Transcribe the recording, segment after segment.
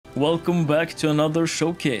Welcome back to another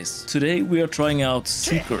showcase. Today we are trying out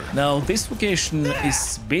Seeker. Now this vocation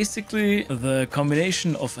is basically the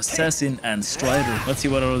combination of Assassin and Strider. Let's see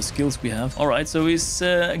what other skills we have. Alright, so he's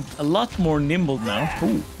a lot more nimble now.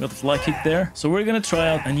 Ooh, got the fly kick there. So we're gonna try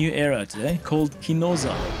out a new area today called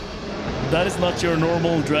Kinoza. That is not your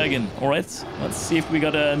normal dragon. Alright, let's see if we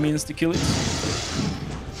got a means to kill it.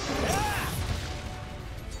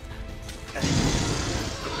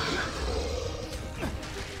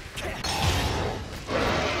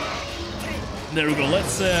 There we go,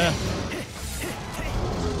 let's there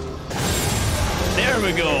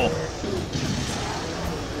we go.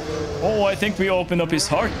 Oh, I think we opened up his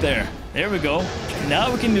heart there. There we go. Now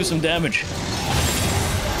we can do some damage.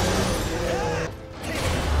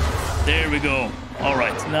 There we go.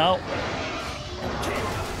 Alright, now.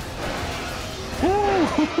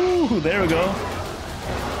 Woo, there we go.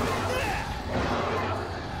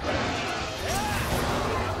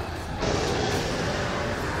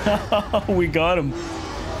 We got him.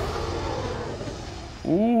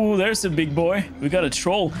 Ooh, there's a big boy. We got a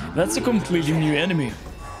troll. That's a completely new enemy.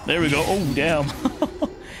 There we go. Oh, damn.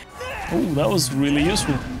 Oh, that was really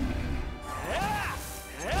useful.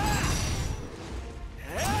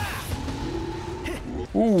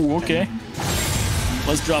 Ooh, okay.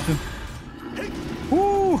 Let's drop him.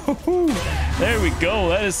 Ooh, there we go.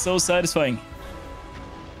 That is so satisfying.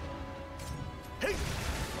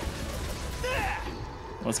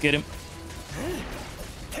 Let's get him.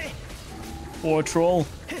 Poor troll.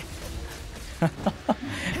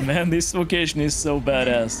 Man, this vocation is so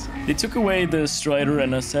badass. They took away the Strider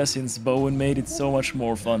and Assassin's bow and made it so much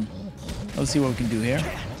more fun. Let's see what we can do here.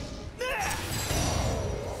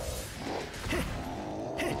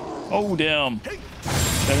 Oh, damn.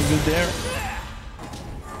 Very good there.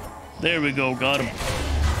 There we go, got him.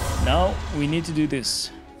 Now we need to do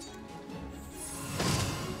this.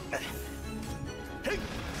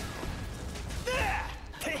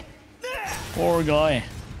 Poor guy.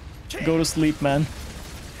 Go to sleep, man.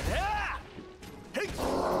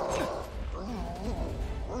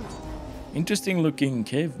 Interesting looking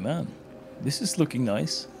cave, man. This is looking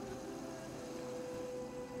nice.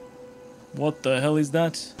 What the hell is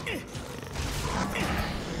that?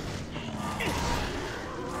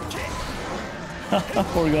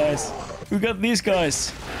 Poor guys. We got these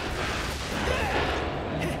guys.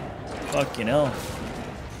 Fucking hell.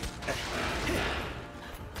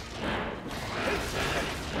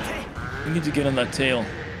 We need to get on that tail.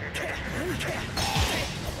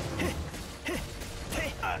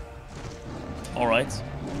 Alright.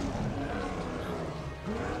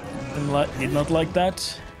 Did not like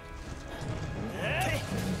that.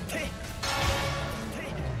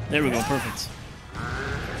 There we go, perfect.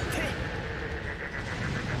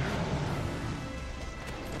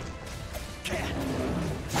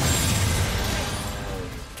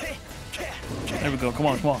 There we go, come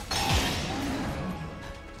on, come on.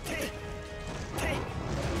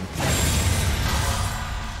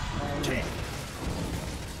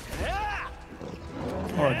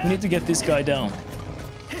 Alright, we need to get this guy down.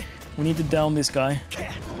 We need to down this guy.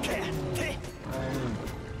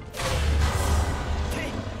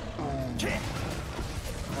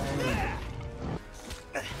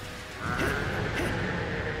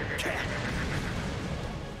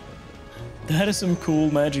 That is some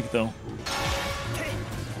cool magic, though.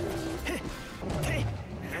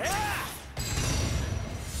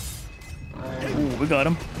 Ooh, we got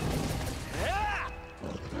him.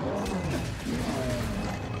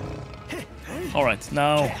 Alright,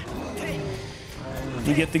 now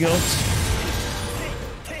we get the goat.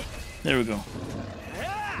 There we go.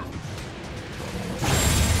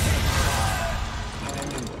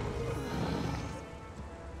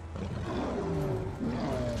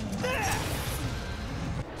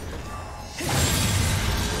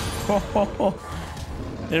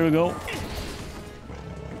 There we go.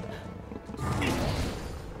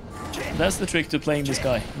 That's the trick to playing this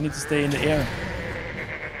guy. You need to stay in the air.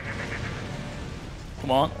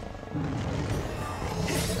 Come on.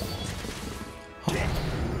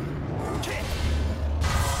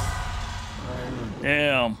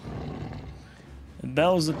 Damn. That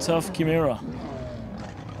was a tough chimera.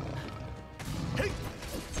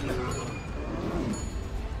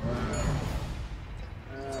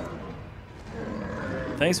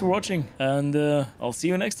 Thanks for watching, and I'll see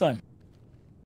you next time.